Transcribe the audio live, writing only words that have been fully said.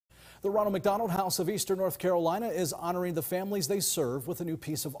The Ronald McDonald House of Eastern North Carolina is honoring the families they serve with a new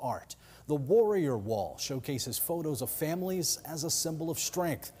piece of art. The Warrior Wall showcases photos of families as a symbol of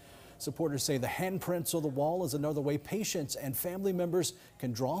strength. Supporters say the handprints on the wall is another way patients and family members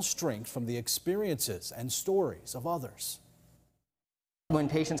can draw strength from the experiences and stories of others. When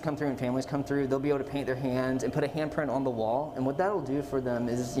patients come through and families come through, they'll be able to paint their hands and put a handprint on the wall. And what that'll do for them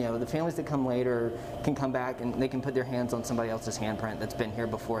is, the families that come later can come back and they can put their hands on somebody else's handprint that's been here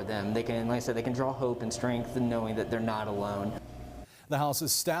before them. They can, like I said, they can draw hope and strength in knowing that they're not alone. The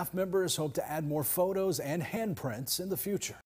house's staff members hope to add more photos and handprints in the future.